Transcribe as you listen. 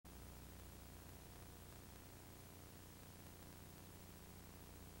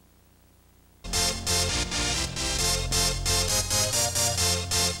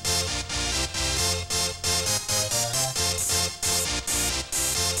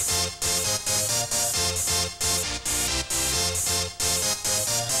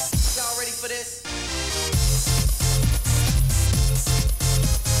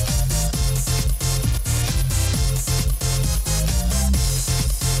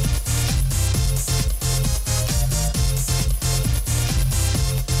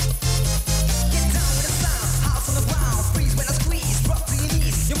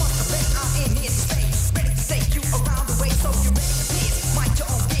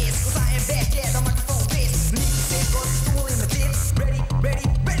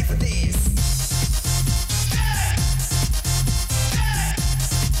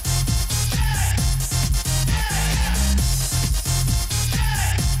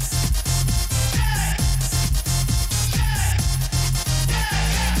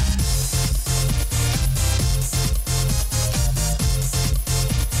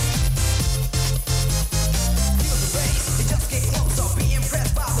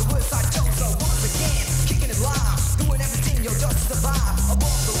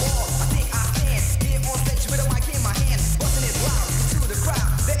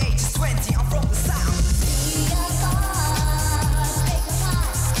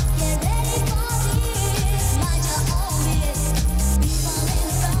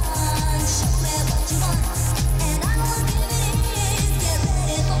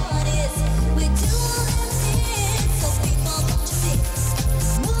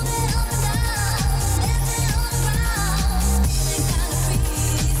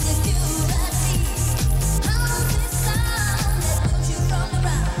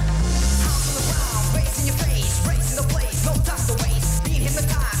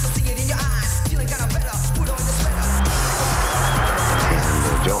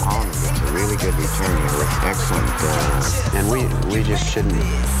we just shouldn't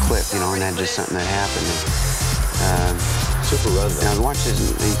quit, you know, and that's just something that happened. Super run, though. Now, watch this.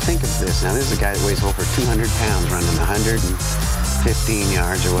 Think of this. Now, this is a guy that weighs over 200 pounds running 115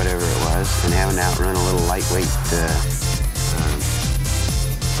 yards or whatever it was, and having to outrun a little lightweight.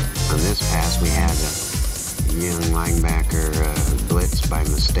 On this pass, we had a young linebacker blitz by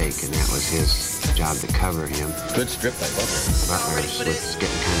mistake, and that was his job to cover him. Good strip by Butler. Butler was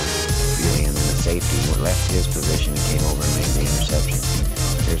getting kind of... And then the safety left his position and came over and made the interception.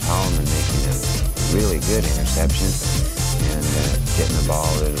 Here's Hollimon making a really good interception and getting the ball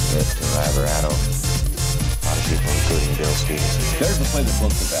a little bit to Laverato. A lot of people, including Bill Stevenson. There's the play that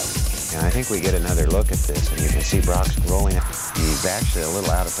broke the bat. And I think we get another look at this, and you can see Brock's rolling. He's actually a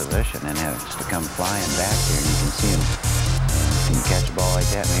little out of position and has to come flying back here, and you can see him. Can you catch a ball like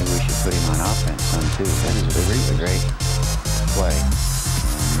that? Maybe we should put him on offense some too. That is a great play.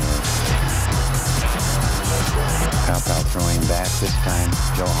 Cop-out throwing back this time.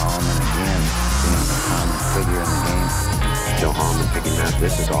 Joe Hollimon again being a common figure in the game. Joe Hollimon picking up.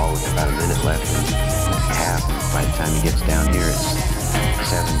 This is all with about a minute left in half. By the time he gets down here, it's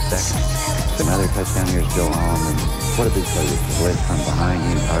 7 seconds. Another touchdown. Here's Joe Hollimon. What a big play with the blitz from behind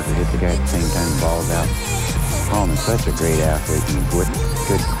you. Parker hit the guy at the same time he balls out. Hollimon's such a great athlete and good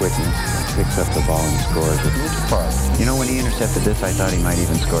quickness. He picks up the ball and scores with his part. You know, when he intercepted this, I thought he might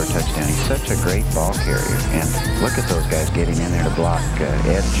even score a touchdown. He's such a great ball carrier. And look at those guys getting in there to block.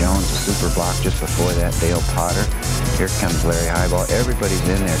 Ed Jones, a super block just before that. Dale Potter. Here comes Larry Highball. Everybody's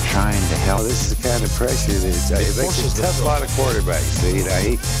in there trying to help. This is the kind of pressure that it makes a tough lot of quarterbacks. You know,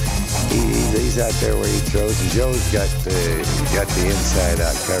 he's out there where he throws, and Joe's got the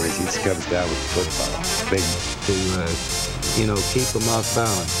inside-out coverage. He just comes down with the football, big to you know, keep them off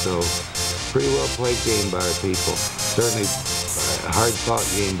balance. So pretty well played game by our people. Certainly a hard-fought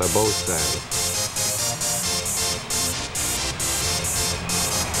game by both sides.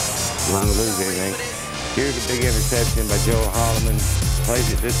 Want to lose anything? Here's a big interception by Joe Hollimon. Plays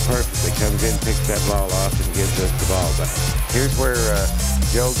it just perfectly. Comes in, picks that ball off, and gives us the ball back. Here's where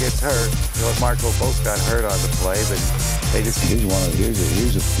Joe gets hurt. Joe and Marco both got hurt on the play, but they just... Here's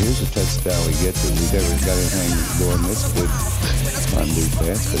a touchdown we get that we never got anything going this good on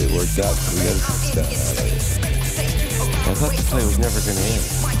defense, but it worked out. We got a touchdown out of it. I thought the play was never going to end.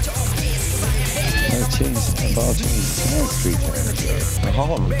 Well, the ball changed hands 3 times ago. The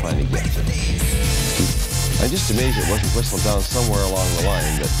Hollimon finally gets it. I'm just amazed it wasn't whistled down somewhere along the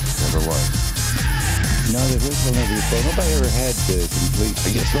line, but never was. No, the whistle never before. Nobody ever had the complete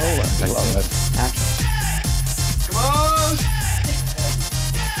rollout.